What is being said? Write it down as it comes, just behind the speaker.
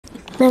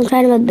I'm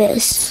trying my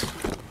best.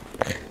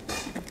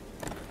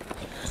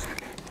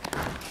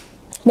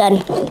 Done.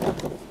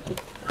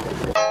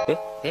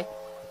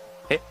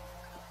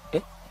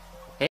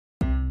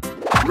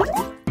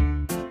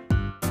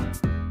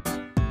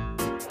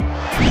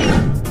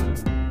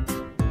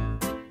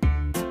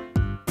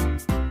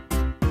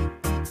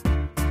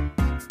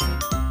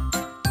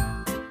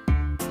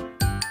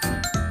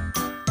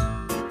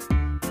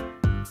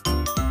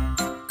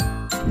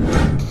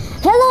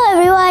 Hello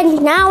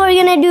everyone, now we're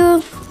gonna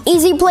do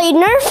easy play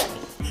Nerf.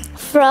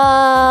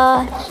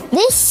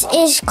 This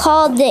is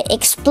called the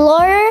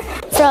Explorer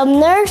from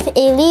Nerf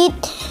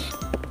Elite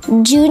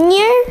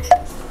Jr.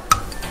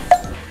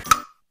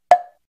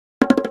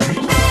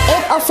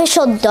 8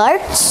 official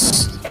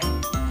darts.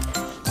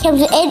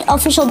 Comes with 8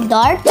 official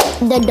darts.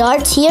 The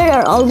darts here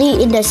are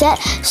only in the set,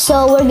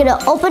 so we're gonna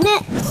open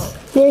it.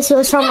 This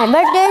was from my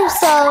birthday,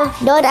 so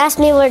don't ask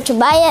me where to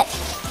buy it.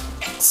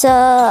 So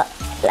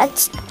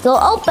let's go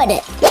open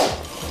it.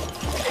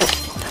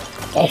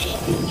 Okay.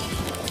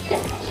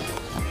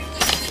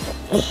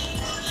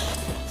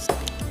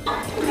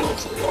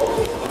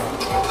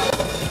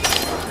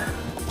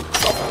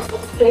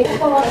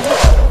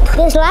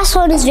 This last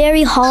one is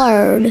very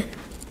hard.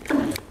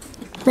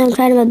 I'm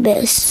trying my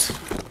best.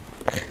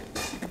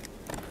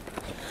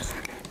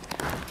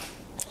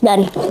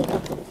 Done.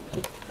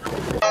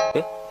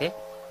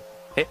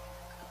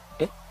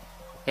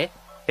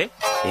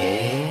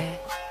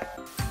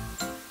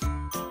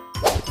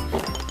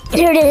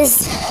 Here it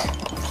is.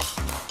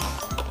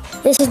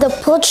 This is the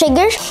pull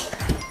trigger.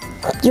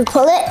 You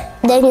pull it,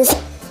 then you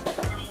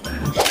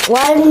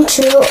 1,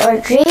 2,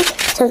 or 3.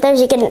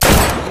 Sometimes you can.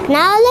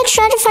 Now let's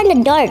try to find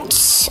the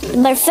darts.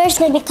 But first,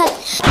 let me cut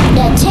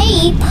the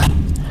tape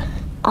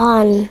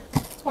on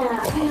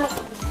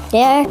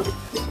there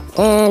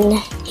and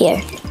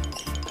here.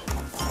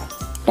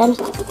 Done.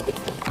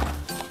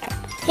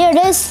 Here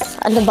it is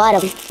on the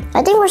bottom.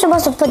 I think we're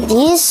supposed to put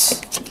these,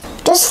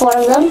 just 4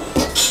 of them.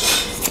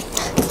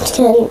 It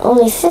can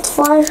only fit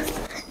 4.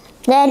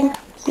 Then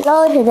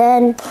load,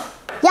 then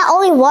yeah,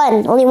 only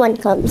one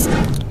comes.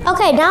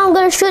 Okay, now I'm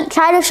gonna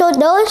try to shoot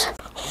those.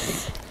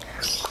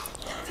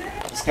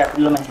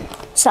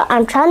 So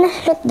I'm trying to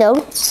hit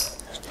those.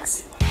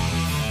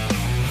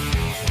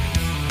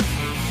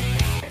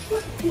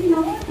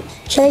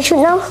 Should I shoot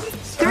now?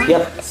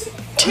 Yep.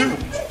 2,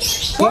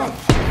 1.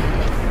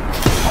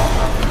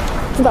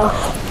 Go.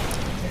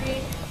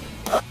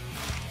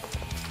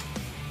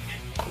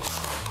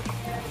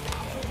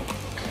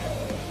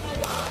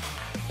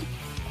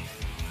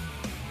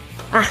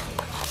 Ah.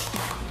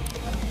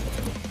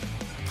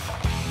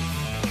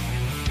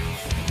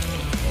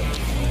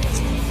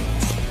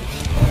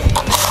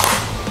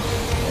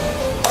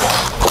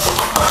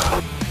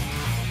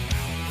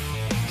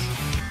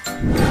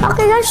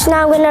 Okay guys,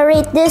 now I'm gonna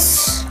rate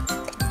this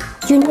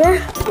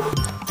Junior,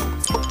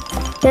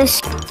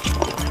 this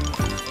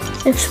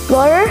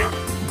Explorer,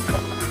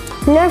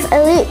 Nerf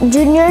Elite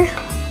Jr.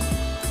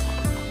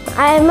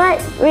 I might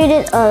rate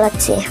it,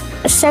 let's see,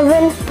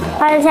 7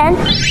 out of 10.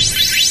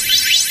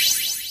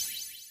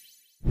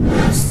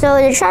 So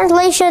the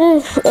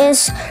translation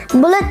is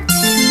bullet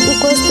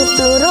equals to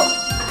peluru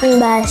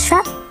in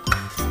bahasa,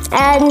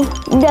 and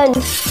gun.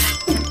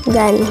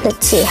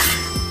 Let's see.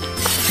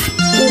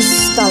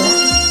 Install.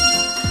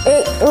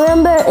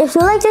 Remember, if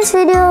you like this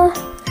video,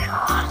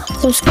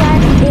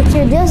 subscribe if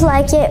you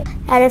dislike it,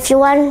 and if you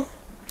want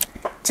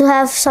to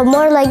have some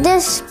more like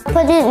this,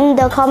 put it in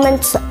the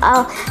comments.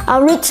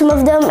 I'll read some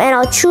of them and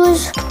I'll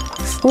choose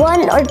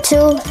 1 or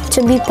 2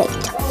 to be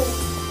picked.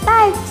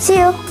 Bye. See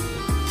you.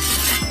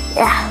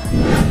 Yeah.